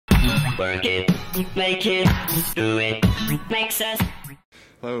Work it, make it, do it, make sense.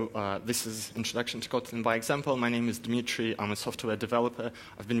 Hello, this is Introduction to Kotlin by Example. My name is Dmitry. I'm a software developer.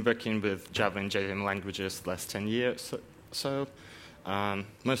 I've been working with Java and JVM languages the last 10 years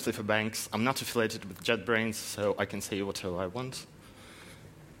mostly for banks. I'm not affiliated with JetBrains, so I can say whatever I want.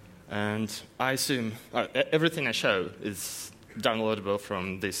 And I assume everything I show is downloadable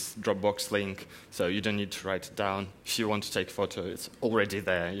from this Dropbox link, so you don't need to write it down. If you want to take a photo, it's already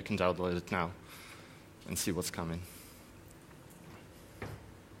there. You can download it now and see what's coming.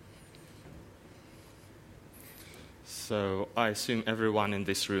 So I assume everyone in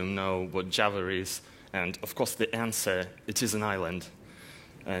this room know what Java is, and of course the answer, it is an island.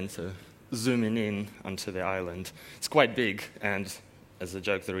 And so zooming in onto the island, it's quite big, and as a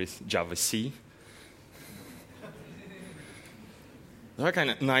joke, there is Java C. There are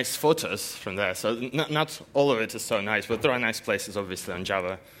kind of nice photos from there, so not all of it is so nice, but there are nice places, obviously, on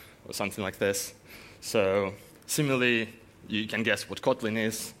Java, or something like this. So similarly, you can guess what Kotlin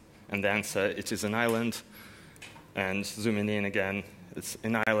is, and the answer, it is an island. And zooming in again, it's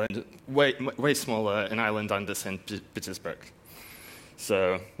an island, way smaller, an island under St. Petersburg.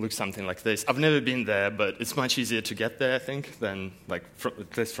 So looks something like this. I've never been there, but it's much easier to get there, I think, than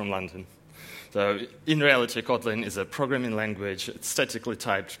at least from London. So in reality, Kotlin is a programming language. It's statically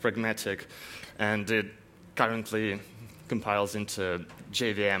typed, pragmatic, and it currently compiles into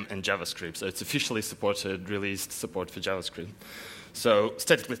JVM and JavaScript. So it's officially supported, released support for JavaScript. So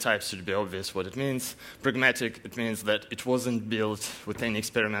statically typed should be obvious what it means. Pragmatic, it means that it wasn't built with any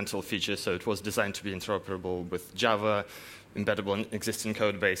experimental features, so it was designed to be interoperable with Java, embeddable in existing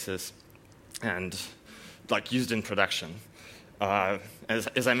code bases, and used in production.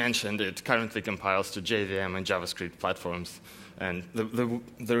 As I mentioned, it currently compiles to JVM and JavaScript platforms, and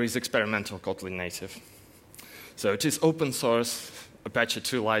there is experimental Kotlin native. So it is open source, Apache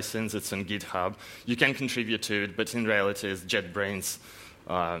 2 license, it's on GitHub. You can contribute to it, but in reality, it's JetBrains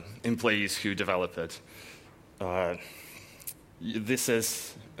employees who develop it. This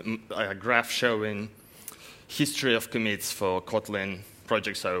is a graph showing history of commits for Kotlin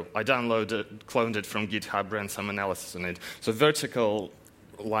projects. So I cloned it from GitHub, ran some analysis on it. So vertical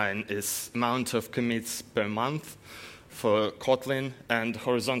line is amount of commits per month for Kotlin, and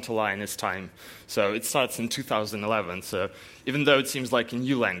horizontal line is time. So it starts in 2011. So even though it seems like a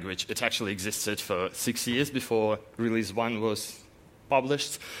new language, it actually existed for 6 years before release 1 was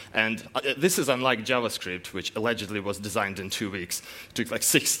published. And this is unlike JavaScript, which allegedly was designed in 2 weeks. It took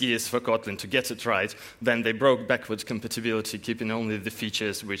 6 years for Kotlin to get it right. Then they broke backwards compatibility, keeping only the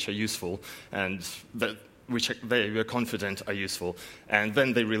features which are useful and which they were confident are useful. And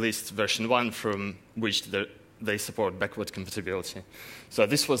then they released version 1 from which they support backward compatibility. So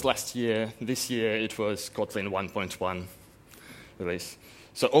this was last year. This year it was Kotlin 1.1 release.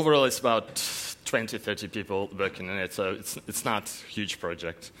 So overall it's about 20, 30 people working on it. So it's not a huge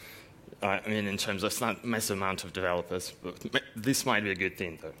project. I mean, in terms of, it's not a massive amount of developers. But this might be a good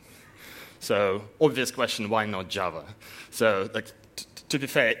thing, though. So obvious question, why not Java? So to be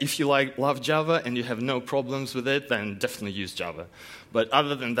fair, if you love Java and you have no problems with it, then definitely use Java. But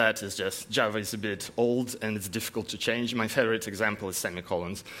other than that, it's just Java is a bit old and it's difficult to change. My favorite example is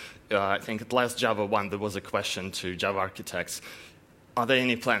semicolons. I think at last Java 1, there was a question to Java architects, are there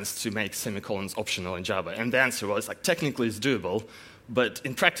any plans to make semicolons optional in Java? And the answer was, technically it's doable, but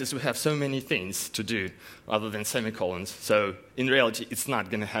in practice we have so many things to do other than semicolons. So in reality, it's not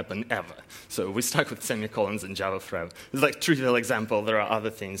going to happen ever. So we stuck with semicolons in Java forever. It's a trivial example. There are other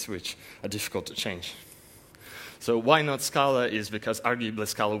things which are difficult to change. So why not Scala is because arguably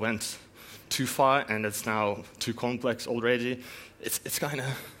Scala went too far and it's now too complex already. It's kind of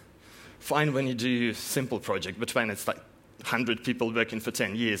fine when you do a simple project, but when it's 100 people working for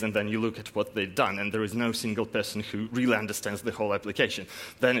 10 years, and then you look at what they've done, and there is no single person who really understands the whole application,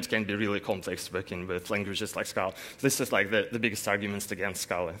 then it can be really complex working with languages like Scala. This is the biggest arguments against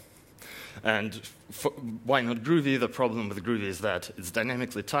Scala. And why not Groovy? The problem with Groovy is that it's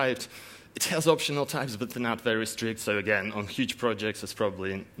dynamically typed. It has optional types, but they're not very strict. So again, on huge projects, it's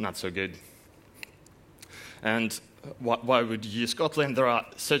probably not so good. And why would you use Kotlin? There are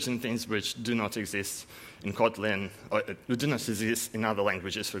certain things which do not exist in Kotlin, or do not exist in other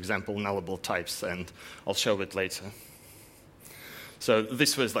languages, for example, nullable types, and I'll show it later. So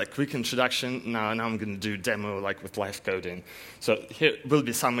this was quick introduction. Now I'm going to do demo with live coding. So here will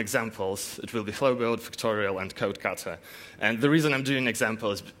be some examples. It will be flow build, factorial, and code cutter. And the reason I'm doing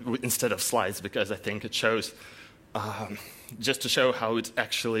examples instead of slides, because I think it shows, just to show how it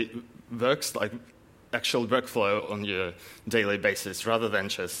actually works, actual workflow on your daily basis rather than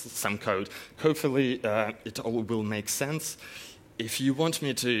just some code. Hopefully, it all will make sense. if you want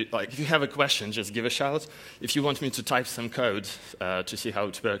me to, if you have a question, just give a shout. If you want me to type some code to see how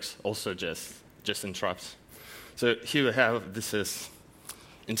it works, also just interrupt. So here we have, this is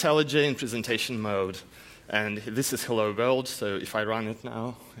IntelliJ in presentation mode. And this is hello world, so if I run it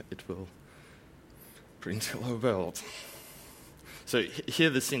now, it will print hello world. So here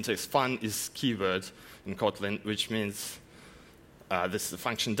the syntax fun is keyword in Kotlin, which means this is the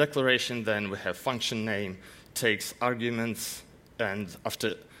function declaration, then we have function name, takes arguments, and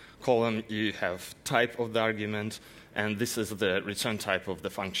after column you have type of the argument, and this is the return type of the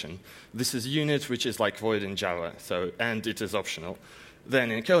function. This is unit, which is like void in Java, and it is optional.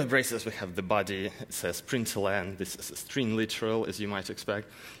 Then in curly braces we have the body, it says println, this is a string literal, as you might expect.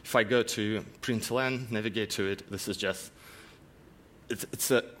 If I go to println, navigate to it, this is just,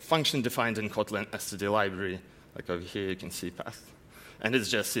 it's a function defined in Kotlin std library, like over here you can see path. And it's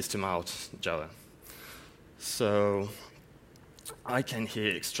just system out Java. So I can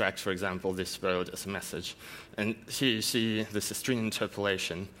here extract, for example, this word as a message. And here you see this is string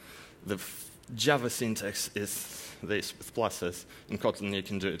interpolation. The Java syntax is this with pluses. In Kotlin, you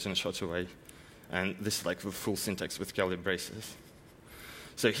can do it in a shorter way. And this is like the full syntax with curly braces.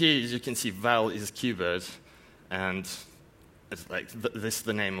 So here, as you can see, val is keyword, and it's like this is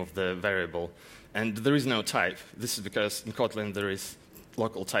the name of the variable. And there is no type. This is because in Kotlin there is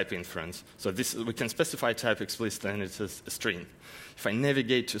local type inference. So we can specify type explicitly, and it is a string. If I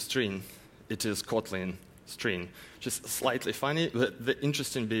navigate to string, it is Kotlin string. Just slightly funny, but the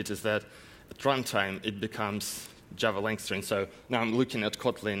interesting bit is that at runtime, it becomes Java length string. So now I'm looking at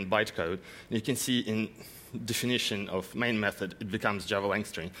Kotlin bytecode. You can see in definition of main method, it becomes Java length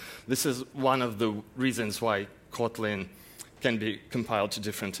string. This is one of the reasons why Kotlin can be compiled to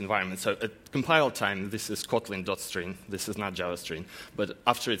different environments. So at compile time, this is Kotlin.string. This is not Java string. But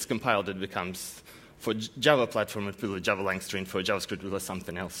after it's compiled, it becomes, for Java platform, it will be Java length string. For JavaScript, it will be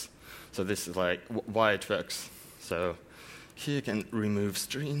something else. So this is like why it works. So here you can remove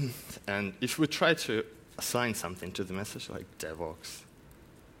string. And if we try to assign something to the message, like devox,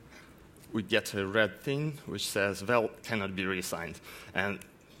 we get a red thing which says val cannot be reassigned. And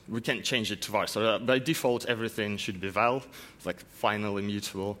we can change it to var. So by default, everything should be val, like final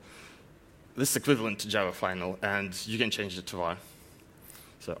immutable. This is equivalent to Java final, and you can change it to var.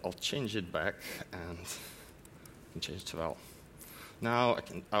 So I'll change it back and change it to val. Now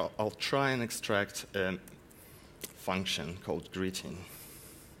I'll try and extract a function called greeting.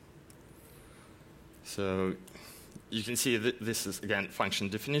 So you can see that this is, again, function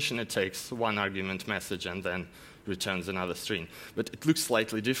definition. It takes one argument message and then returns another string. But it looks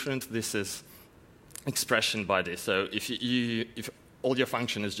slightly different. This is expression body. So if all your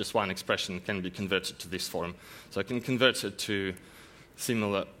function is just one expression, it can be converted to this form. So I can convert it to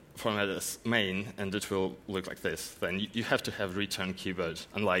similar format as main, and it will look like this. Then you have to have return keyword.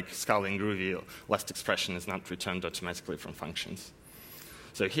 Unlike Scala and Groovy, last expression is not returned automatically from functions.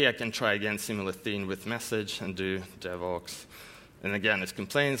 So here I can try again similar thing with message and do devox. And again, it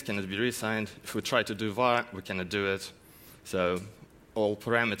complains, cannot be reassigned. If we try to do var, we cannot do it. So all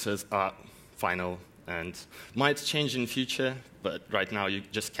parameters are final and might change in future, but right now you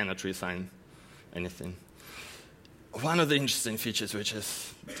just cannot reassign anything. One of the interesting features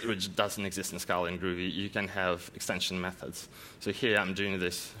which doesn't exist in Scala and Groovy, you can have extension methods. So here I'm doing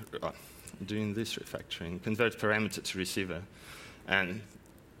this refactoring, convert parameter to receiver. And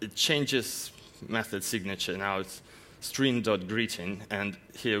it changes method signature. Now it's string.greeting, and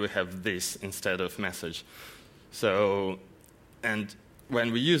here we have this instead of message. So, and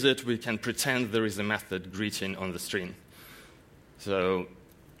when we use it, we can pretend there is a method greeting on the string. So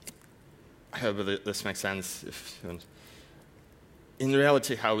I hope this makes sense. In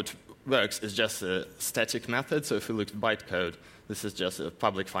reality, how it works is just a static method. So if you look at bytecode, this is just a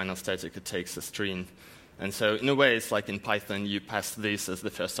public final static. It takes a string. And so in a way, it's like in Python, you pass this as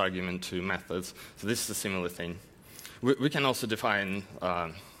the first argument to methods. So this is a similar thing. We can also define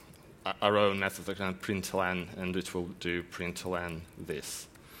our own method, like println, and it will do println this.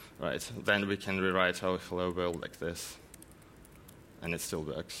 Right? Then we can rewrite our hello world like this, and it still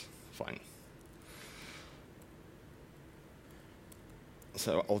works fine.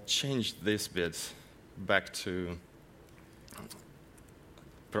 So I'll change this bit back to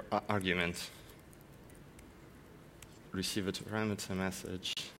argument. Receiver to parameter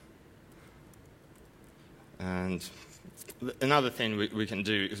message. And another thing we can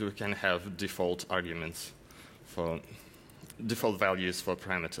do is we can have default arguments for default values for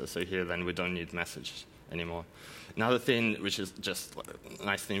parameters. So here then we don't need message anymore. Another thing which is just a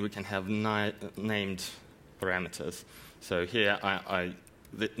nice thing, we can have named parameters. So here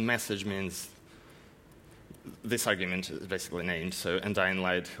the message means this argument is basically named, so undying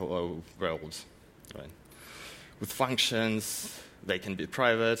light, hello world. Right. With functions, they can be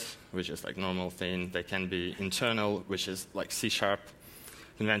private, which is like normal thing. They can be internal, which is like C#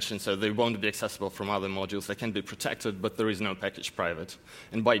 convention, so they won't be accessible from other modules. They can be protected, but there is no package private.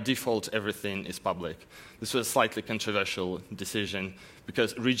 And by default, everything is public. This was a slightly controversial decision,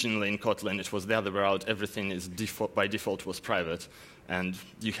 because originally in Kotlin, it was the other way around. Everything is by default was private, and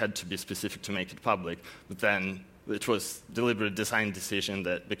you had to be specific to make it public. But then it was a deliberate design decision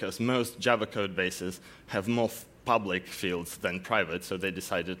that because most Java code bases have more public fields than private, so they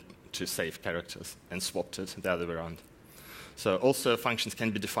decided to save characters and swapped it the other way around. So also functions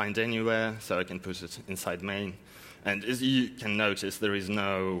can be defined anywhere, so I can put it inside main. And as you can notice, there is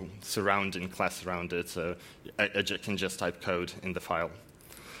no surrounding class around it, so I can just type code in the file.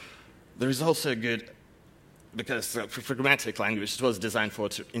 There is also a good, because for programmatic language, it was designed for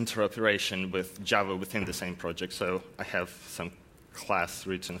interoperation with Java within the same project. So I have some class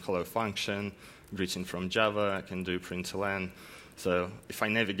written hello function, greeting from Java, I can do println. So if I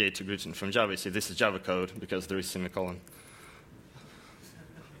navigate to greeting from Java, you see this is Java code because there is semicolon.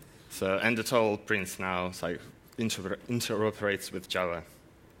 So, and it all prints now, so it interoperates with Java.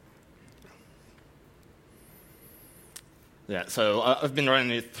 Yeah, so I've been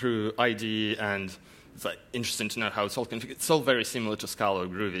running it through IDE, and it's like interesting to know how it's all configured. It's all very similar to Scala or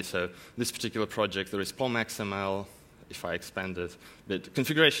Groovy. So this particular project, there is POM XML, if I expand it. But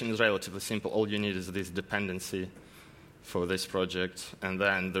configuration is relatively simple. All you need is this dependency for this project, and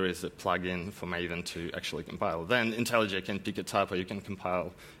then there is a plugin for Maven to actually compile. Then IntelliJ can pick it up, or you can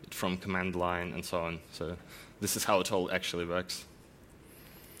compile it from command line and so on. So this is how it all actually works.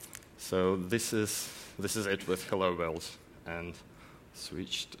 So this is it with Hello World. And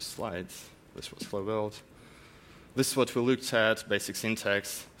switch to slides. This was Hello World. This is what we looked at: basic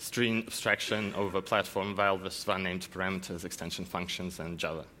syntax, string abstraction over platform, val versus var named parameters, extension functions, and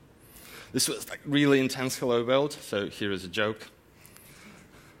Java. This was like really intense Hello World, so here is a joke.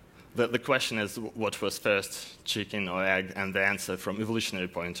 The question is, what was first, chicken or egg? And the answer from evolutionary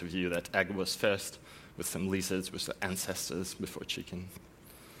point of view, that egg was first, with some lizards, with the ancestors before chicken.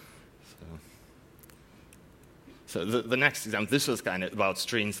 So the next example, this was kind of about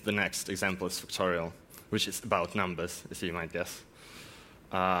strings. The next example is factorial, which is about numbers, as you might guess.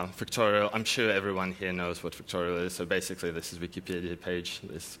 Factorial, I'm sure everyone here knows what factorial is. So basically, this is Wikipedia page.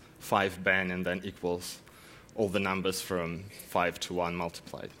 There's 5ben and then equals all the numbers from 5 to 1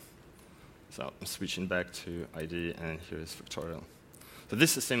 multiplied. So I'm switching back to ID, and here is factorial. So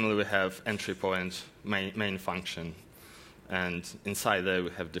this is similar. We have entry point, main function, and inside there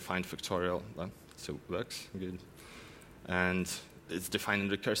we have defined factorial. So it works, good. And it's defined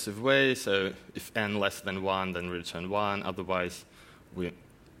in a recursive way. So if n less than 1, then we return 1. Otherwise, we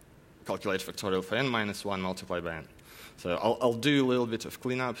calculate factorial for n minus 1 multiplied by n. So I'll do a little bit of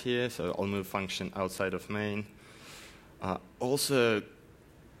cleanup here. So I'll move function outside of main. Also,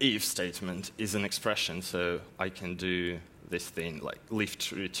 if statement is an expression, so I can do this thing like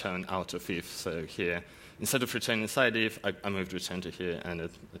lift return out of if. So here, instead of return inside if, I moved return to here, and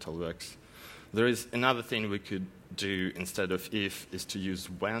it all works. There is another thing we could do instead of if, is to use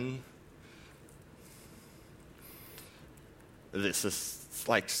when. This is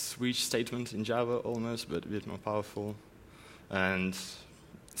like switch statement in Java almost, but a bit more powerful. And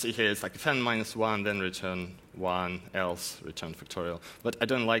see here, it's like if n minus 1, then return 1, else return factorial. But I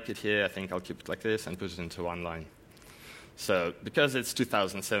don't like it here. I think I'll keep it like this and put it into one line. So because it's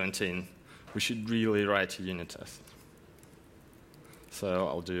 2017, we should really write a unit test. So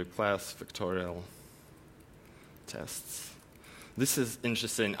I'll do class factorial tests. This is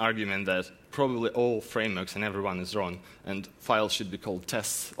interesting argument that probably all frameworks and everyone is wrong, and files should be called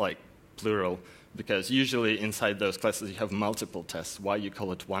tests, like plural, because usually inside those classes you have multiple tests. Why you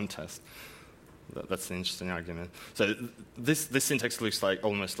call it one test? That's an interesting argument. So this syntax looks like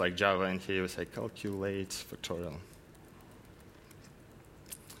almost like Java, and here we say calculate factorial.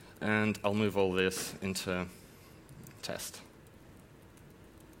 And I'll move all this into test.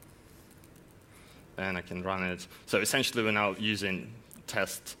 And I can run it. So essentially, we're now using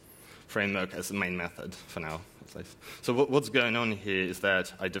test framework as the main method for now, at least. So what's going on here is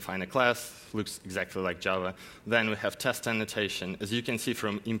that I define a class, looks exactly like Java. Then we have test annotation. As you can see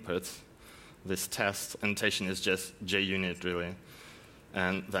from inputs, this test annotation is just JUnit, really.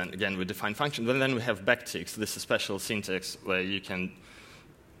 And then, again, we define function. But then we have backticks. This is special syntax where you can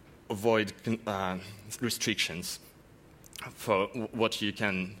avoid restrictions for what you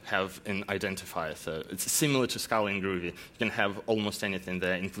can have in identifier. So it's similar to Scala and Groovy. You can have almost anything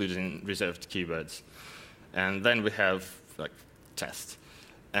there, including reserved keywords. And then we have like test.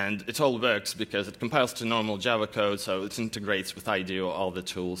 And it all works because it compiles to normal Java code, so it integrates with IDE or all the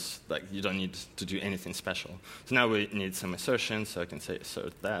tools. Like, you don't need to do anything special. So now we need some assertions, so I can say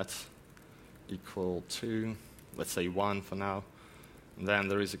assert that equal to, let's say 1 for now. And then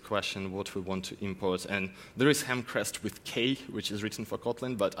there is a question what we want to import. And there is hamcrest with K, which is written for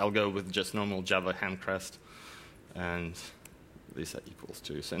Kotlin, but I'll go with just normal Java hamcrest. And these are equals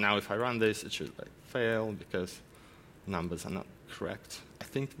to. So now if I run this, it should fail because numbers are not correct. I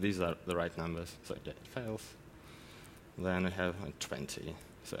think these are the right numbers, so yeah, it fails. Then we have 20,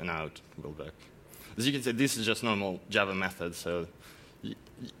 so now it will work. As you can see, this is just normal Java methods, so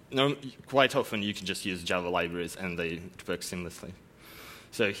quite often you can just use Java libraries and they work seamlessly.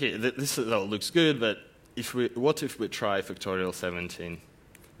 So here, this all looks good, but what if we try factorial 17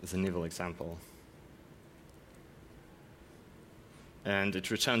 as an evil example? And it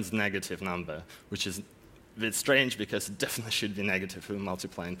returns negative number, which is a bit strange because it definitely should be negative if we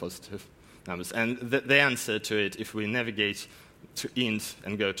multiply positive numbers. And the answer to it, if we navigate to int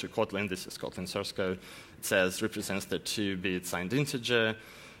and go to Kotlin, this is Kotlin source code, it says represents the 2-bit signed integer,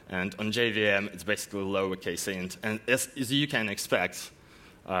 and on JVM it's basically lowercase int. And as you can expect,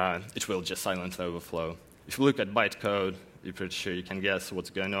 it will just silently overflow. If you look at bytecode, you're pretty sure you can guess what's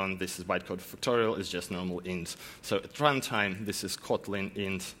going on. This is bytecode factorial, it's just normal int. So at runtime, this is Kotlin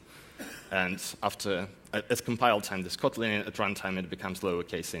int, and at compile time, this Kotlin int, at runtime it becomes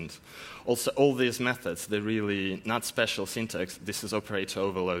lowercase int. Also, all these methods, they're really not special syntax. This is operator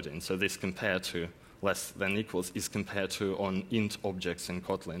overloading. So this compared to less than equals is compared to on int objects in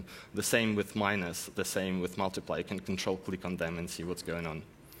Kotlin. The same with minus, the same with multiply. You can control click on them and see what's going on.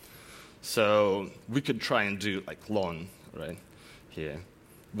 So we could try and do like lon right here.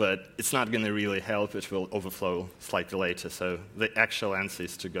 But it's not going to really help. It will overflow slightly later. So the actual answer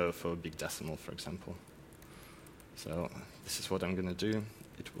is to go for big decimal, for example. So this is what I'm going to do.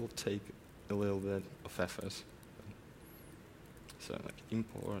 It will take a little bit of effort. So like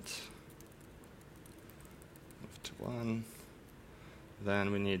import, move to 1.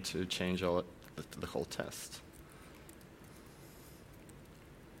 Then we need to change the whole test.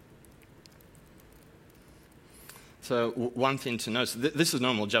 So one thing to note, this is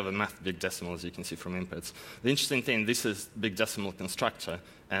normal Java math big decimal, as you can see from inputs. The interesting thing, this is big decimal constructor,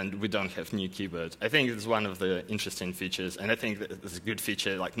 and we don't have new keyword. I think it's one of the interesting features, and I think that it's a good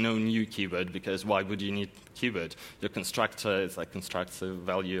feature, like no new keyword, because why would you need keyword? Your constructor is like constructs the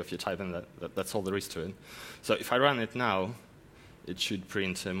value of your type, and that's all there is to it. So if I run it now, it should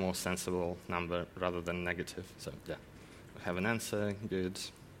print a more sensible number rather than negative. So yeah, we have an answer, good.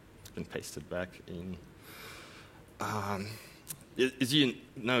 It's been pasted back in. As you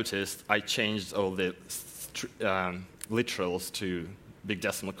noticed, I changed all the literals to big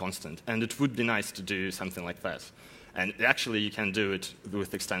decimal constant, and it would be nice to do something like that. And actually, you can do it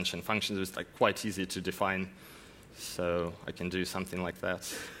with extension functions. It's like quite easy to define, so I can do something like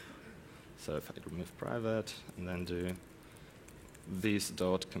that. So if I remove private and then do this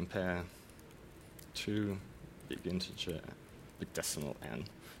dot compare to big integer, big decimal n.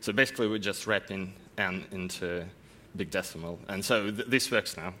 So basically, we're just wrapping n into big decimal. And so this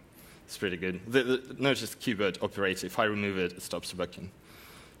works now. It's pretty good. Notice the keyword operator. If I remove it, it stops working.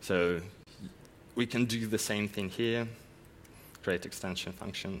 So we can do the same thing here. Create extension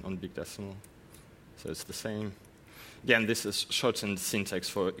function on big decimal. So it's the same. Again, this is shortened syntax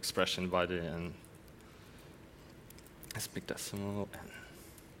for expression body, and it's big decimal.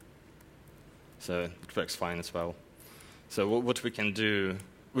 So it works fine as well. So what we can do,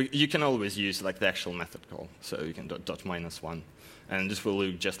 you can always use like the actual method call. So you can dot -1, and this will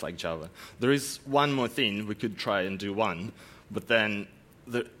look just like Java. There is one more thing. We could try and do one, but then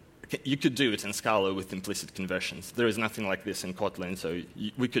you could do it in Scala with implicit conversions. There is nothing like this in Kotlin, so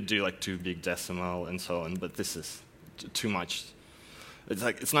we could do like 2 big decimal and so on, but this is too much.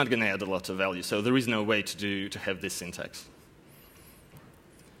 It's not going to add a lot of value, so there is no way to have this syntax.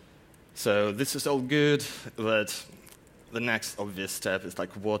 So this is all good, but the next obvious step is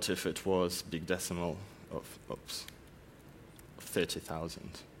like, what if it was big decimal of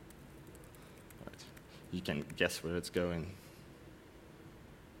 30,000? Right. You can guess where it's going.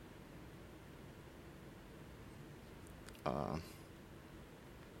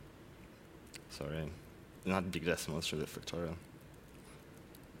 Sorry, not big decimal, it's really factorial.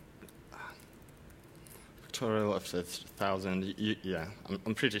 Factorial of 30,000, yeah,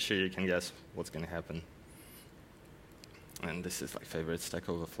 I'm pretty sure you can guess what's going to happen. And this is like favorite Stack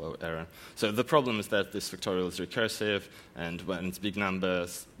Overflow error. So the problem is that this factorial is recursive, and when it's big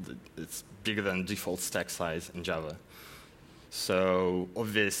numbers, it's bigger than default stack size in Java. So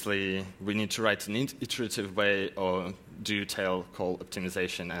obviously, we need to write an iterative way or do tail call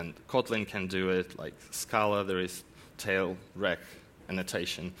optimization, and Kotlin can do it. Like Scala, there is tail rec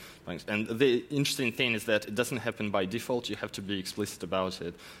annotation. And the interesting thing is that it doesn't happen by default. You have to be explicit about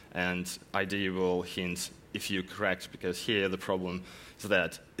it, and IDE will hint if you're correct, because here the problem is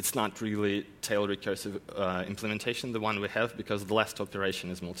that it's not really tail recursive implementation, the one we have, because the last operation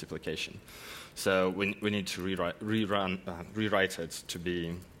is multiplication. So we need to rewrite it to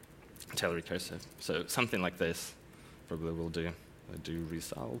be tail recursive. So something like this probably will do. I do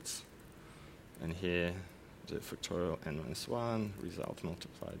results, and here the factorial n-1, result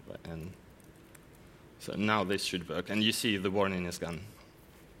multiplied by n. So now this should work, and you see the warning is gone.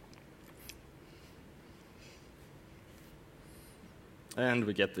 And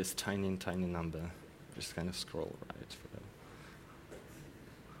we get this tiny, tiny number. Just kind of scroll right.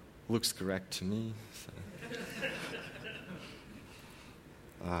 Looks correct to me.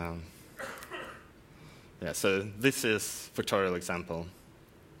 So. Yeah, so this is factorial example.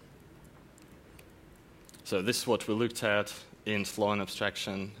 So this is what we looked at in flow and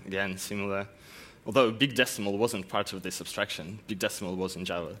abstraction. Again, similar. Although big decimal wasn't part of this abstraction, big decimal was in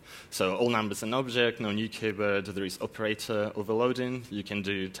Java. So all numbers an object, no new keyword, there is operator overloading, you can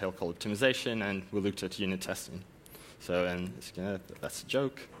do tail call optimization, and we looked at unit testing. So, and that's a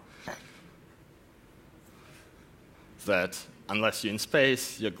joke. That unless you're in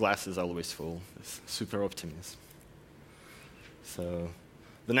space, your glass is always full. It's super optimism. So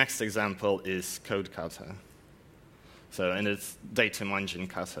the next example is code kata. So, and it's data munging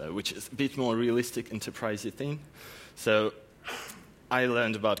kata, which is a bit more realistic, enterprisey thing. So I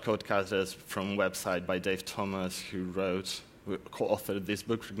learned about code katas from a website by Dave Thomas, who co-authored this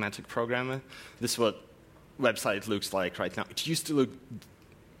book, Pragmatic Programmer. This is what website looks like right now. It used to look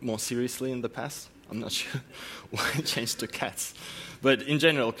more seriously in the past. I'm not sure why it changed to cats. But in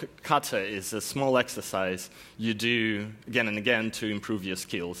general, kata is a small exercise you do again and again to improve your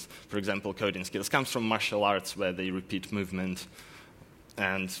skills. For example, coding skills comes from martial arts, where they repeat movement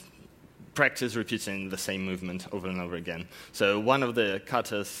and practice repeating the same movement over and over again. So one of the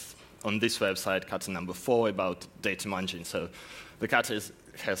katas on this website, kata number 4, about data munging. So the kata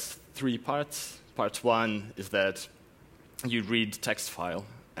has 3 parts. Part 1 is that you read text file,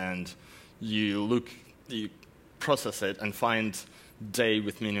 and you process it and find day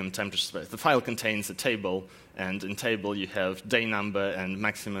with minimum temperature space. The file contains a table, and in table you have day number and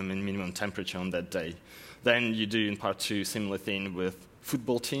maximum and minimum temperature on that day. Then you do in part 2 similar thing with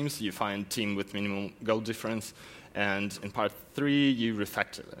football teams. You find team with minimum goal difference, and in part 3 you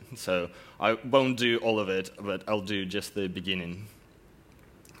refactor it. So I won't do all of it, but I'll do just the beginning.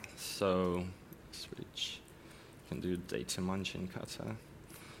 So switch. You can do data munging kata.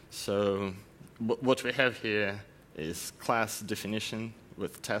 So what we have here is class definition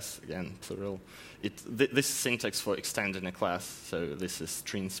with tests, again, plural. This is syntax for extending a class, so this is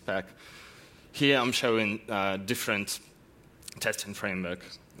string spec. Here I'm showing different testing framework,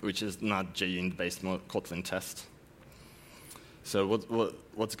 which is not JUnit-based, more Kotlin test. So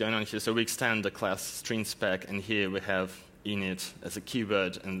what's going on here? So we extend the class string spec, and here we have init as a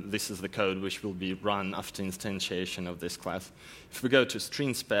keyword, and this is the code which will be run after instantiation of this class. If we go to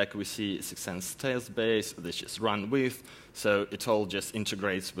string spec, we see it extends tails base, this is run with, so it all just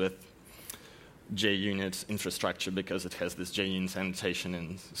integrates with JUnit infrastructure because it has this JUnit annotation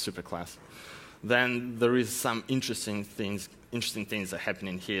in superclass. Then there is some interesting things that are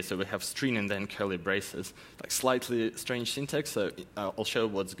happening here. So we have string and then curly braces, like slightly strange syntax. So I'll show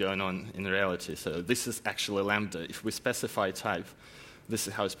what's going on in reality. So this is actually lambda. If we specify type, this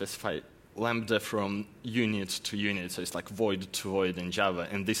is how we specify lambda from unit to unit. So it's like void to void in Java,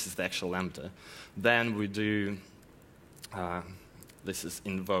 and this is the actual lambda. Then we do, this is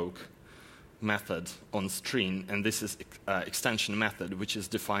invoke method on string, and this is extension method, which is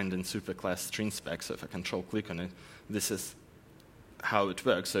defined in superclass string spec. So if I control-click on it, this is how it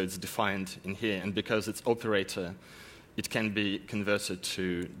works. So it's defined in here, and because it's operator, it can be converted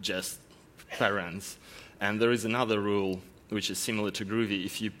to just parents. And there is another rule which is similar to Groovy.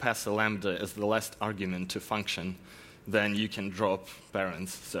 If you pass a lambda as the last argument to function, then you can drop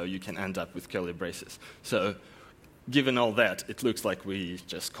parents, so you can end up with curly braces. So given all that, it looks like we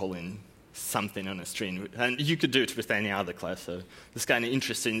just call in something on a string, and you could do it with any other class. So it's kind of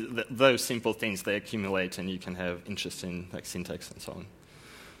interesting that those simple things, they accumulate, and you can have interesting like syntax and so on.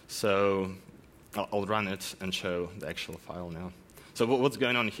 So I'll run it and show the actual file now. So what's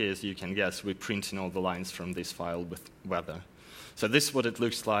going on here is, you can guess, we're printing all the lines from this file with weather. So this is what it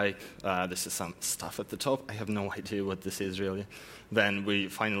looks like. This is some stuff at the top. I have no idea what this is really. Then we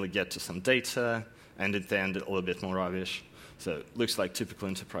finally get to some data, and at the end a little bit more rubbish. So it looks like typical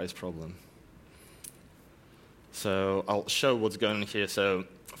enterprise problem. So I'll show what's going on here. So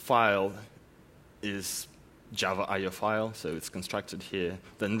file is Java IO file, so it's constructed here.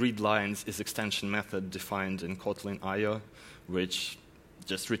 Then readlines is extension method defined in Kotlin IO, which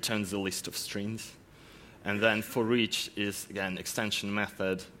just returns the list of strings. And then for each is, again, extension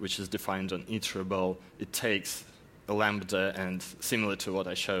method, which is defined on iterable. It takes a lambda, and similar to what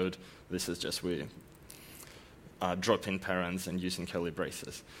I showed, this is just we drop in parents and using curly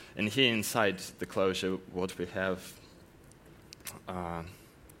braces. And here inside the closure, what we have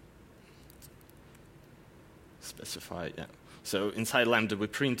specify, yeah. So inside lambda, we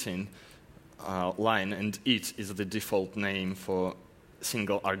print in line, and it is the default name for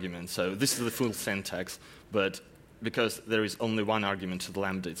single argument. So this is the full syntax, but because there is only one argument to the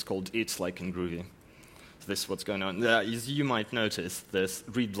lambda, it's called it, like in Groovy. So this is what's going on. As you might notice, this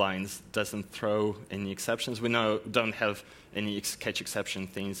readlines doesn't throw any exceptions. We don't have any catch exception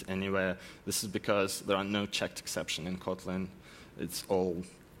things anywhere. This is because there are no checked exception in Kotlin. It's all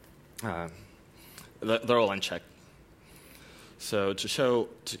they're all unchecked. So to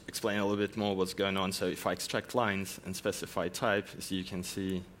explain a little bit more what's going on, so if I extract lines and specify type, as you can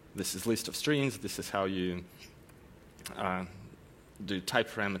see, this is list of strings. This is how you do type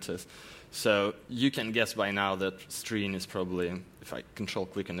parameters. So you can guess by now that string is probably, if I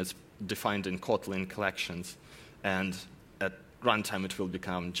control-click on it, it's defined in Kotlin collections. And at runtime, it will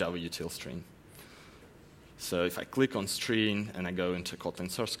become Java util string. So if I click on string and I go into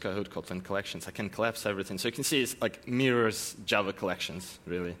Kotlin source code, Kotlin collections, I can collapse everything. So you can see it's like mirrors Java collections,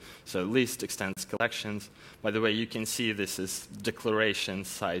 really. So list extends collections. By the way, you can see this is declaration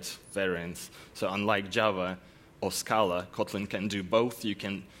side variants. So unlike Java or Scala, Kotlin can do both. You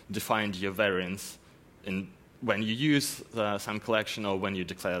can define your variants when you use some collection or when you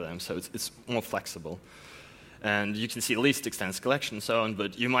declare them. So it's more flexible. And you can see list extends collection and so on,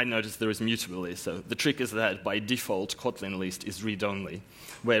 but you might notice there is mutable list. So the trick is that by default, Kotlin list is read-only,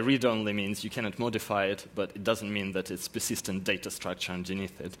 where read-only means you cannot modify it, but it doesn't mean that it's persistent data structure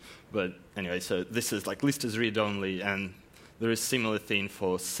underneath it. But anyway, so this is like list is read-only, and there is similar thing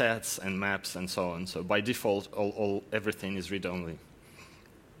for sets and maps and so on. So by default, everything is read-only.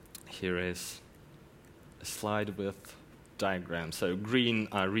 Here is a slide with diagram. So green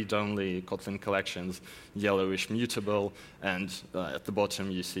are read-only Kotlin collections, yellowish mutable, and at the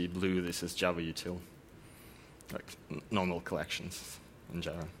bottom you see blue, this is Java util, like normal collections in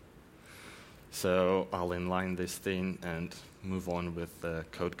Java. So I'll inline this thing and move on with the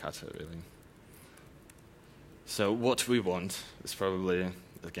code cutter, really. So what we want is probably,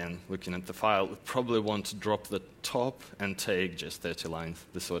 again, looking at the file, we probably want to drop the top and take just 30 lines.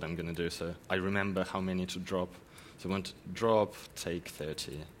 This is what I'm going to do. So I remember how many to drop. So I want to drop, take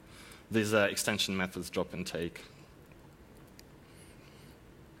 30. These are extension methods, drop and take.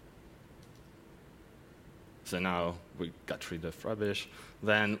 So now we got rid of rubbish.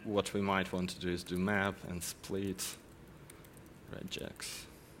 Then what we might want to do is do map and split regex.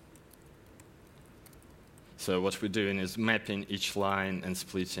 So what we're doing is mapping each line and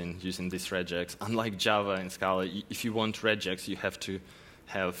splitting using this regex. Unlike Java and Scala, if you want regex, you have to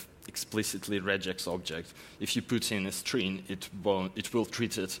have explicitly regex object. If you put in a string, it will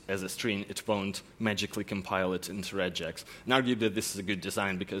treat it as a string. It won't magically compile it into regex. And arguably, this is a good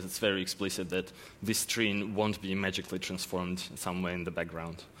design because it's very explicit that this string won't be magically transformed somewhere in the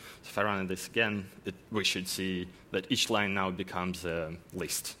background. So if I run this again, we should see that each line now becomes a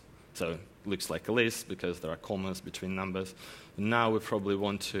list. So it looks like a list because there are commas between numbers. And now we probably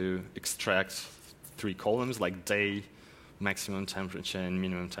want to extract 3 columns like day, maximum temperature, and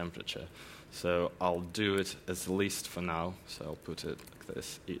minimum temperature. So I'll do it as a list for now. So I'll put it like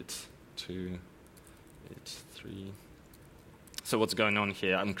this, it 2, it 3. So what's going on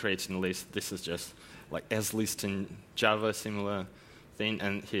here, I'm creating a list. This is just like as list in Java, similar thing.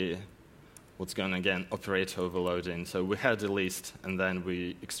 And here, what's going on again, operator overloading. So we had a list, and then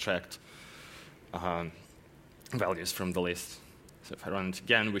we extract values from the list. So if I run it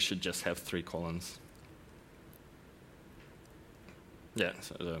again, we should just have 3 columns. Yeah,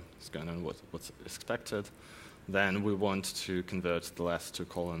 so it's going on what's expected. Then we want to convert the last 2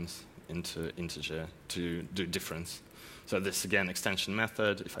 columns into integer to do difference. So this, again, extension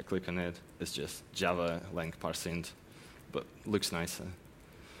method. If I click on it, it's just Java length parseInt, but looks nicer.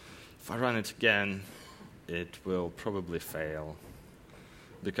 If I run it again, it will probably fail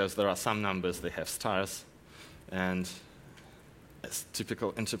because there are some numbers, they have stars. And as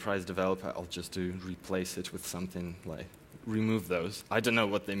typical enterprise developer, I'll just replace it with something like remove those. I don't know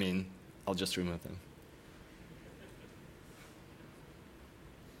what they mean. I'll just remove them.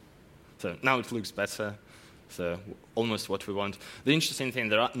 So now it looks better. So almost what we want. The interesting thing,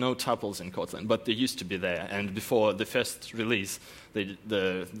 there are no tuples in Kotlin, but they used to be there. And before the first release, they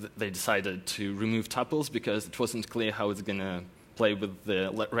decided to remove tuples because it wasn't clear how it's going to play with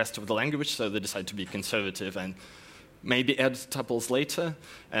the rest of the language. So they decided to be conservative and maybe add tuples later.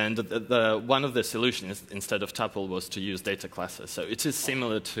 And one of the solutions instead of tuple was to use data classes. So it is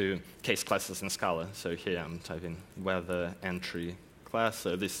similar to case classes in Scala. So here I'm typing weather entry class.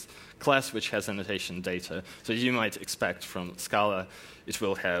 So this class which has annotation data. So you might expect from Scala it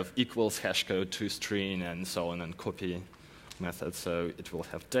will have equals hashcode to string and so on, and copy method. So it will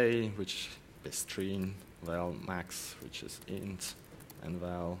have day, which is string, val max, which is int, and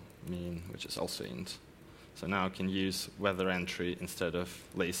val mean, which is also int. So now I can use weather entry instead of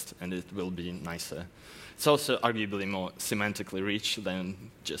list, and it will be nicer. It's also arguably more semantically rich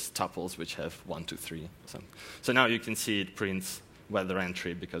than just tuples, which have 1, 2, 3. So now you can see it prints weather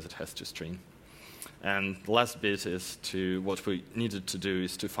entry because it has to string. And the last bit is what we needed to do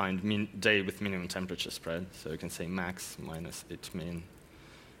is to find day with minimum temperature spread. So you can say max minus it min,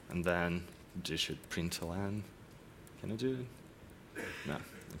 and then you should println. Can I do it? No,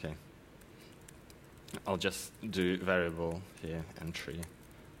 okay. I'll just do variable here, entry,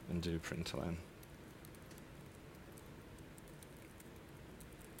 and do println.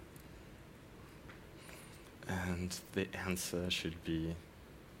 And the answer should be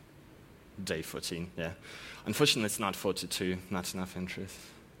day 14, yeah. Unfortunately, it's not 42, not enough entries.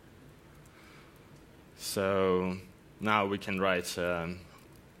 So now we can write,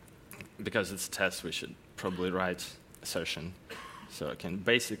 because it's a test, we should probably write assertion. So I can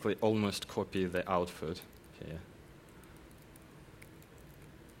basically almost copy the output here.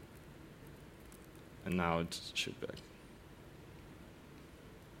 And now it should be.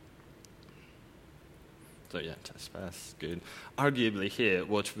 So yeah, test pass, good. Arguably here,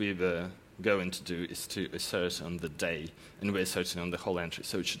 what we were going to do is to assert on the day, and we're asserting on the whole entry.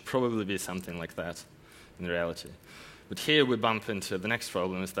 So it should probably be something like that in reality. But here we bump into the next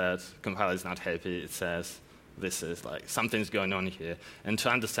problem, is that compiler is not happy. It says, this is like, something's going on here. And to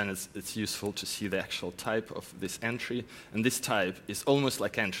understand it, it's useful to see the actual type of this entry. And this type is almost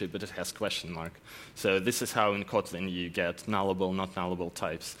like entry, but it has question mark. So this is how in Kotlin you get nullable, not nullable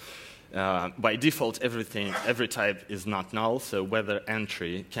types. By default, every type is not null, so whether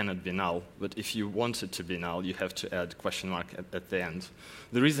entry cannot be null. But if you want it to be null, you have to add question mark at the end.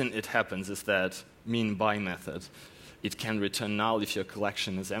 The reason it happens is that mean by method, it can return null if your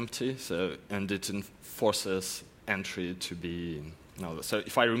collection is empty, and it forces entry to be null. So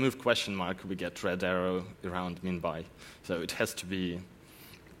if I remove question mark, we get red arrow around mean by. So it has to be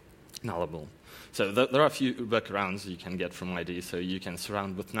nullable. So there are a few workarounds you can get from ID. So you can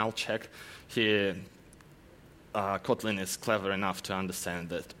surround with null check. Here, Kotlin is clever enough to understand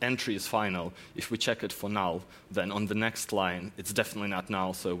that entry is final. If we check it for null, then on the next line, it's definitely not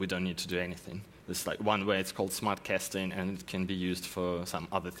null, so we don't need to do anything. This is like one way. It's called smart casting, and it can be used for some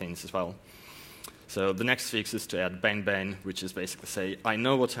other things as well. So the next fix is to add bang, which is basically say, I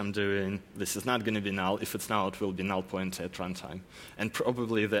know what I'm doing. This is not going to be null. If it's null, it will be null pointer at runtime. And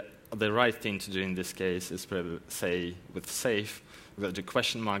probably the right thing to do in this case is probably say with safe, we're going to do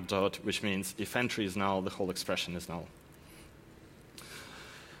question mark dot, which means if entry is null, the whole expression is null.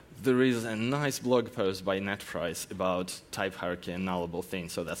 There is a nice blog post by NetPrice about type hierarchy and nullable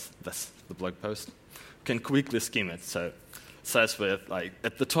things. So that's the blog post. You can quickly skim it. So it starts with, like,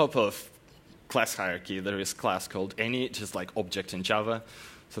 at the top of class hierarchy, there is class called any, just like object in Java.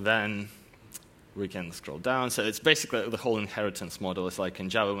 So then we can scroll down. So it's basically the whole inheritance model. It's like in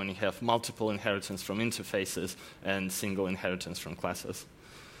Java when you have multiple inheritance from interfaces and single inheritance from classes.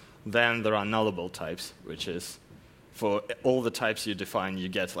 Then there are nullable types, which is for all the types you define, you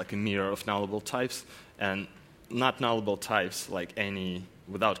get like a mirror of nullable types. And not nullable types, like any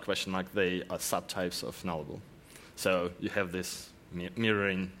without question mark, they are subtypes of nullable. So you have this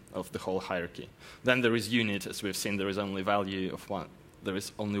mirroring of the whole hierarchy. Then there is unit. As we've seen, there is only value of one. There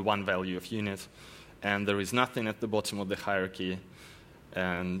is only one value of unit, and there is nothing at the bottom of the hierarchy,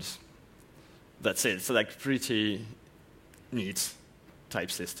 and that's it. It's like pretty neat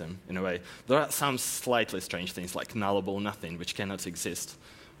type system in a way. There are some slightly strange things like nullable nothing, which cannot exist,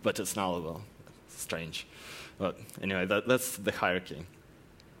 but it's nullable. Strange. But anyway, that's the hierarchy.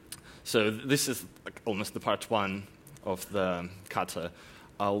 So this is like almost the part one of the kata.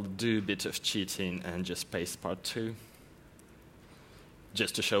 I'll do a bit of cheating and just paste part 2.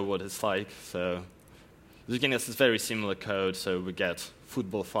 Just to show what it's like. So as you can see, it's very similar code. So we get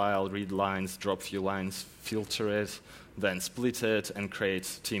football file, read lines, drop few lines, filter it, then split it, and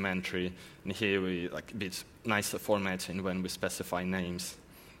create team entry. And here we like a bit nicer formatting when we specify names.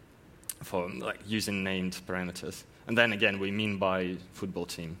 for like using named parameters. And then again, we mean by football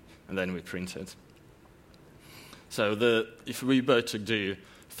team, and then we print it. So if we were to do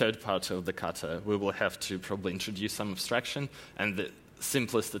third part of the kata, we will have to probably introduce some abstraction, and the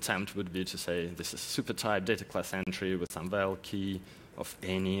simplest attempt would be to say this is super type data class entry with some val key of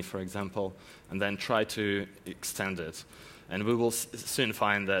any, for example, and then try to extend it. And we will soon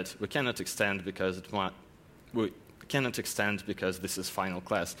find that we cannot extend because this is final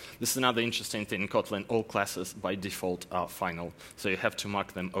class. This is another interesting thing in Kotlin. All classes by default are final, so you have to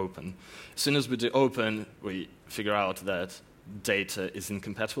mark them open. As soon as we do open, we figure out that data is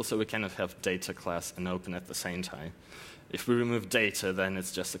incompatible, so we cannot have data class and open at the same time. If we remove data, then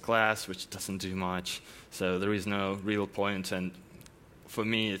it's just a class which doesn't do much, so there is no real point. And for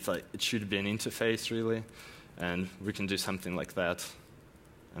me, it's like it should be an interface really, and we can do something like that,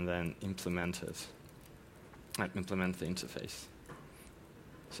 and then implement it. Implement the interface.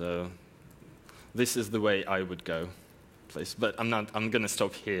 So this is the way I would go, please. But I'm going to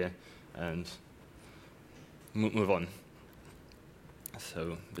stop here and move on.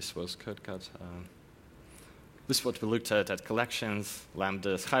 So this was CodeCut. This is what we looked at collections,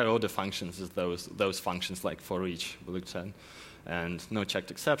 lambdas, higher order functions is those functions like for each we looked at. And no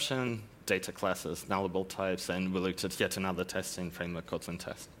checked exception, data classes, nullable types, and we looked at yet another testing framework, Kotlin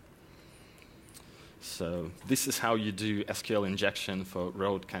test. So this is how you do SQL injection for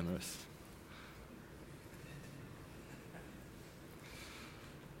road cameras.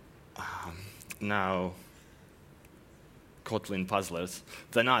 Now, Kotlin puzzlers.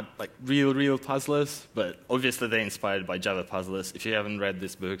 They're not like real puzzlers, but obviously they're inspired by Java puzzlers. If you haven't read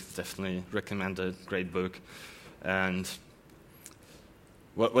this book, it's definitely recommended. Great book. And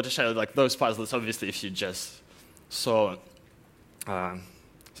what I showed, like those puzzlers, obviously, if you just saw.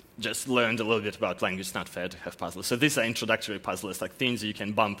 Just learned a little bit about language, it's not fair to have puzzlers. So these are introductory puzzlers, like things you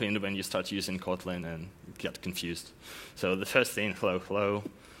can bump in when you start using Kotlin and get confused. So the first thing, hello.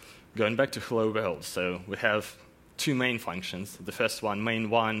 Going back to hello world. So we have two main functions. The first one,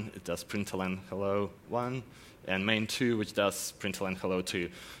 main1, it does println hello 1, and main2, which does println hello 2.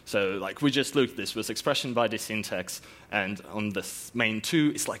 So like we just looked, this was expression body syntax, and on this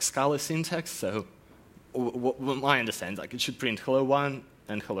main2, it's like Scala syntax. So my understanding, like it should print hello 1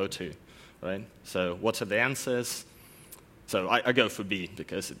 and hello 2, right? So what are the answers? So I go for B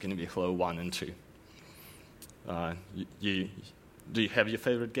because it's going to be hello 1 and 2. Do you have your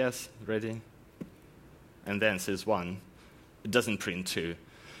favorite guess ready? And the answer is 1. It doesn't print 2.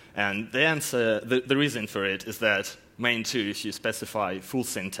 And the answer, the reason for it is that main2, if you specify full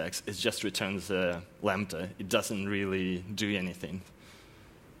syntax, it just returns a lambda. It doesn't really do anything.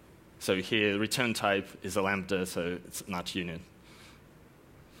 So here, return type is a lambda, so it's not unit.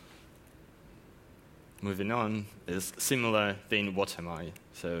 Moving on is similar thing, what am I?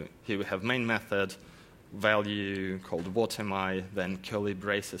 So here we have main method, value called what am I, then curly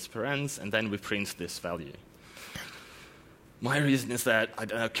braces parens, and then we print this value. My reason is that, I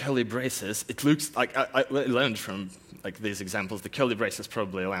don't know, curly braces, it looks like, I learned from like these examples, the curly brace is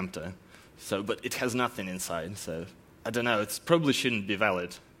probably a lambda. So, but it has nothing inside, so I don't know, it probably shouldn't be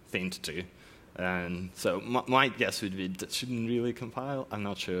valid thing to do. And so my guess would be that shouldn't really compile, I'm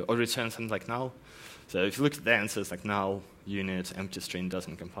not sure, or return something like null. So if you look at the answers like null, unit, empty string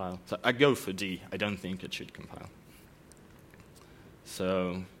doesn't compile. So I go for D. I don't think it should compile.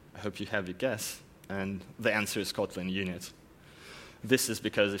 So I hope you have your guess. And the answer is Kotlin unit. This is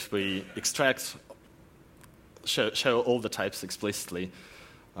because if we extract, show all the types explicitly,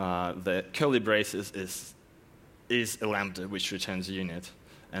 the curly braces is a lambda which returns a unit.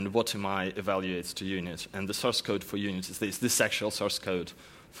 And what am I evaluates to unit. And the source code for unit is this. This actual source code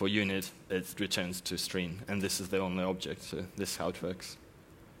for unit, it returns to string, and this is the only object, so this is how it works.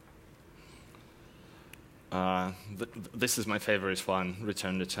 This is my favorite one,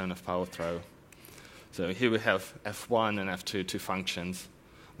 return of power throw. So here we have f1 and f2, two functions.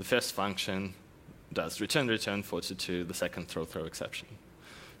 The first function does return 42, the second throw exception.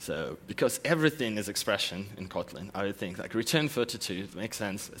 So because everything is expression in Kotlin, I would think like return 42, it makes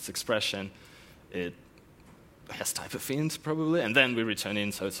sense, it's expression, it has type of int probably, and then we return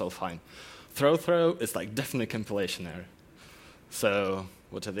in, so it's all fine. Throw is like definitely compilation error. So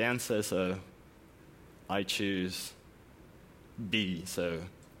what are the answers? So I choose B, so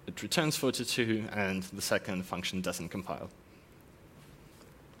it returns 42, and the second function doesn't compile.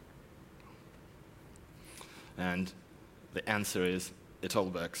 And the answer is it all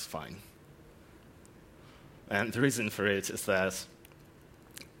works fine. And the reason for it is that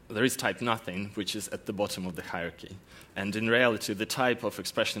there is type nothing, which is at the bottom of the hierarchy. And in reality, the type of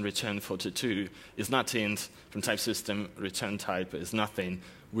expression return 42 is not int from type system, return type is nothing.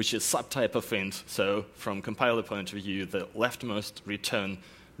 which is subtype of int. So from compiler point of view, the leftmost return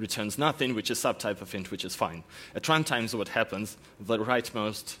returns nothing, which is subtype of int, which is fine. At runtime, what happens, the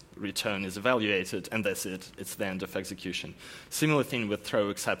rightmost return is evaluated, and that's it. It's the end of execution. Similar thing with throw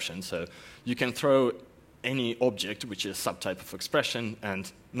exception. So you can throw any object which is subtype of expression,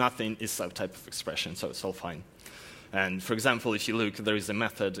 and nothing is subtype of expression, so it's all fine. And for example, if you look, there is a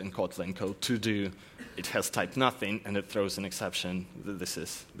method in Kotlin called toDo. It has type nothing, and it throws an exception. This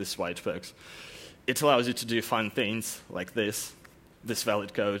is why it works. It allows you to do fun things like this. This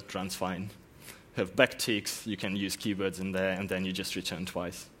valid code runs fine. Have backticks, you can use keywords in there, and then you just return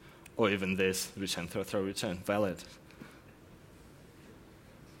twice. Or even this, return, throw, return, valid.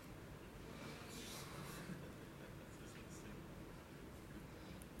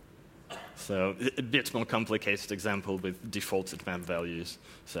 So a bit more complicated example with defaulted map values.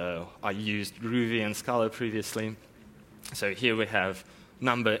 So I used Groovy and Scala previously. So here we have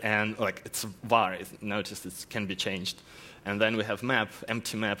number n, like it's a var. Notice it can be changed. And then we have map,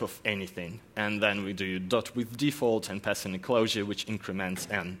 empty map of anything. And then we do dot with default and pass in a closure which increments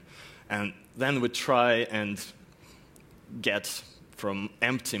n. And then we try and get from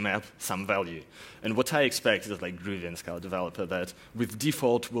empty map some value. And what I expect is like Groovy and Scala developer that with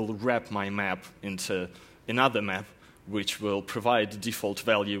default will wrap my map into another map which will provide default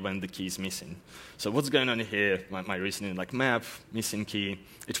value when the key is missing. So what's going on here, my reasoning, like map, missing key,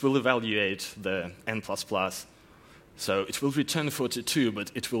 it will evaluate the n++. So it will return 42, but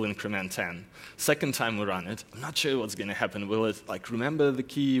it will increment 10. Second time we run it, I'm not sure what's going to happen. Will it like remember the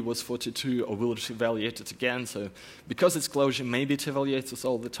key was 42, or will it evaluate it again? So because it's closure, maybe it evaluates us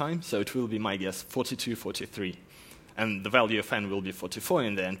all the time. So it will be, my guess, 42, 43. And the value of n will be 44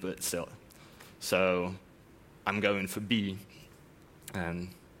 in the end, but still. So I'm going for B. And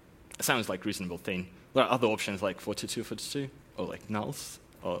it sounds like a reasonable thing. There are other options like 42, 42, or like nulls,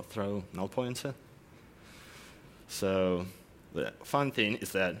 or throw null pointer. So the fun thing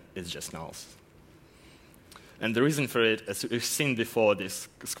is that it's just nulls. And the reason for it, as we've seen before, this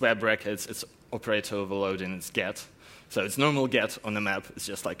square brackets, it's operator overload and it's get. So it's normal get on the map, it's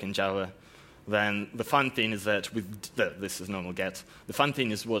just like in Java. Then the fun thing is that with this is normal get. The fun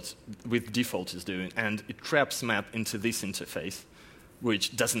thing is what with default is doing, and it traps map into this interface,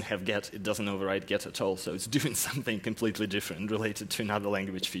 which doesn't have get, it doesn't override get at all. So it's doing something completely different related to another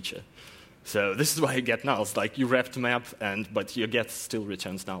language feature. So this is why you get nulls. Like you wrapped map, but your get still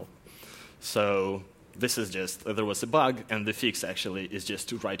returns null. So this is just, there was a bug, and the fix actually is just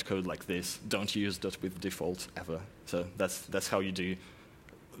to write code like this. Don't use dot with default ever. So that's how you do.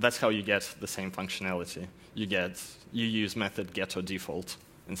 That's how you get the same functionality. You use method get or default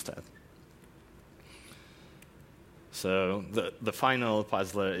instead. So the final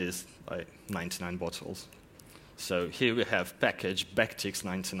puzzler is like 99 bottles. So here we have package backticks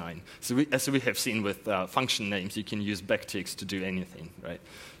 99. So as we have seen with function names, you can use backticks to do anything, right?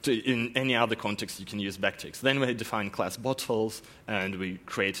 In any other context, you can use backticks. Then we define class bottles, and we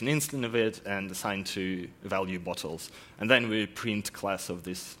create an instance of it and assign to value bottles. And then we print class of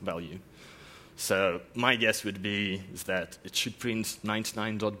this value. So my guess would be is that it should print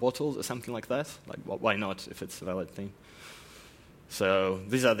 99.bottles or something like that. Like, why not if it's a valid thing? So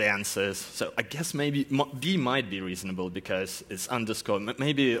these are the answers. So I guess maybe B might be reasonable because it's underscore.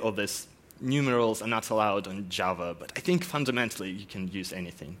 Maybe all these numerals are not allowed on Java, but I think fundamentally you can use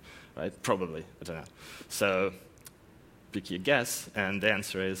anything, right? Probably, I don't know. So pick your guess, and the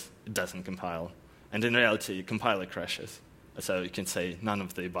answer is it doesn't compile. And in reality, compiler crashes. So you can say none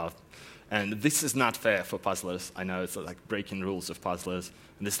of the above. And this is not fair for puzzlers. I know it's like breaking rules of puzzlers,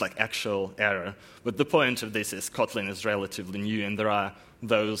 and this is like actual error. But the point of this is Kotlin is relatively new, and there are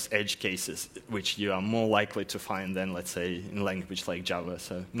those edge cases which you are more likely to find than, let's say, in a language like Java.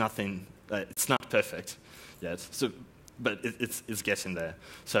 So nothing, it's not perfect yet. So, but it's getting there.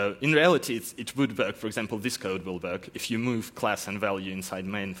 So in reality, it would work. For example, this code will work if you move class and value inside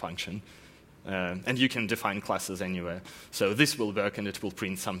main function. And you can define classes anywhere. So this will work, and it will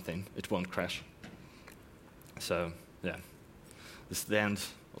print something. It won't crash. So yeah, this is the end.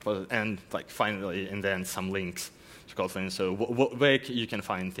 And like finally, in the end, some links to Kotlin. So where you can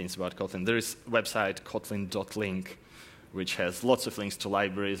find things about Kotlin. There is a website, kotlin.link, which has lots of links to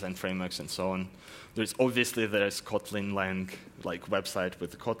libraries and frameworks and so on. There's Kotlin lang, like website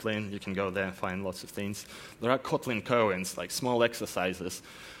with Kotlin. You can go there and find lots of things. There are Kotlin koans, like small exercises,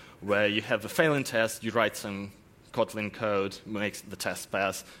 where you have a failing test, you write some Kotlin code, makes the test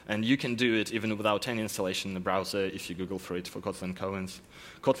pass, and you can do it even without any installation in the browser if you Google for it for Kotlin koans.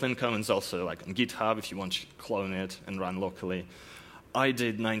 Kotlin koans also like on GitHub if you want to clone it and run locally. I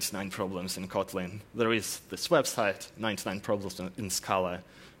did 99 problems in Kotlin. There is this website, 99 problems in Scala,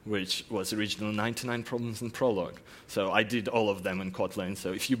 which was originally 99 problems in Prolog. So I did all of them in Kotlin.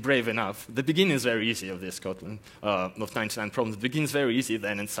 So if you're brave enough, the beginning is very easy of this Kotlin, of 99 problems. The beginning is very easy,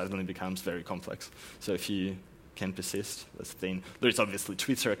 then it suddenly becomes very complex. So if you can persist, that's the thing. There is obviously a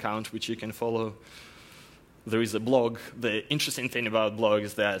Twitter account, which you can follow. There is a blog. The interesting thing about blog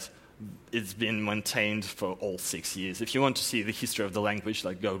is that it's been maintained for all 6 years. If you want to see the history of the language,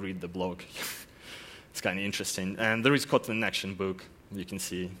 like, go read the blog. It's kind of interesting. And there is Kotlin Action book you can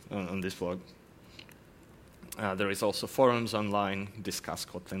see on this blog. There is also forums online,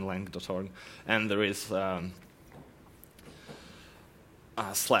 discusskotlinlang.org, and there is a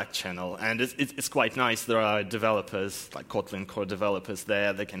Slack channel. And it's quite nice. There are developers, like Kotlin core developers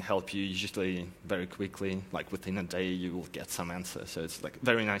there. They can help you usually very quickly. Like within a day, you will get some answer. So it's like a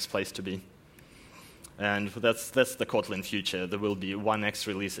very nice place to be. And that's the Kotlin future. There will be 1x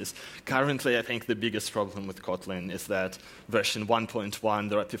releases. Currently, I think the biggest problem with Kotlin is that version 1.1,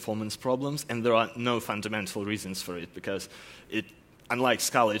 there are performance problems, and there are no fundamental reasons for it, because unlike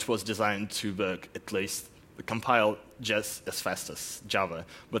Scala, it was designed to work at least compile just as fast as Java,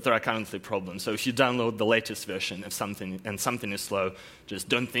 but there are currently problems. So if you download the latest version of something and something is slow, just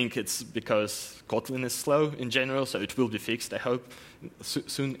don't think it's because Kotlin is slow in general, so it will be fixed, I hope,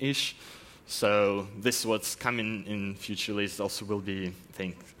 soon-ish. So this is what's coming in future lists. Also will be, I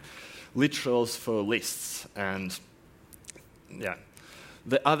think, literals for lists. And yeah.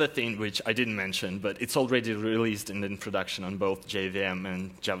 The other thing which I didn't mention, but it's already released in production on both JVM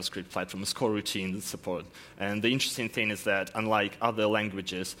and JavaScript platforms, coroutine support. And the interesting thing is that, unlike other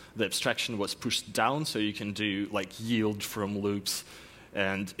languages, the abstraction was pushed down, so you can do like yield from loops.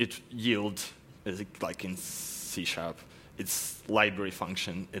 And yield is like in C#. It's library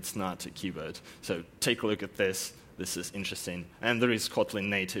function. It's not a keyword. So take a look at this. This is interesting. And there is Kotlin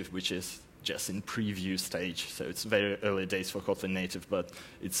native, which is just in preview stage. So it's very early days for Kotlin native, but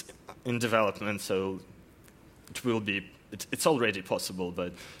it's in development, so it will be, it's already possible,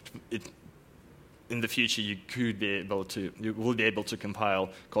 but in the future you will be able to compile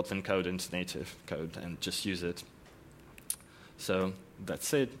Kotlin code into native code and just use it. So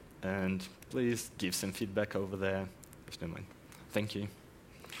that's it, and please give some feedback over there, if you don't mind. Thank you.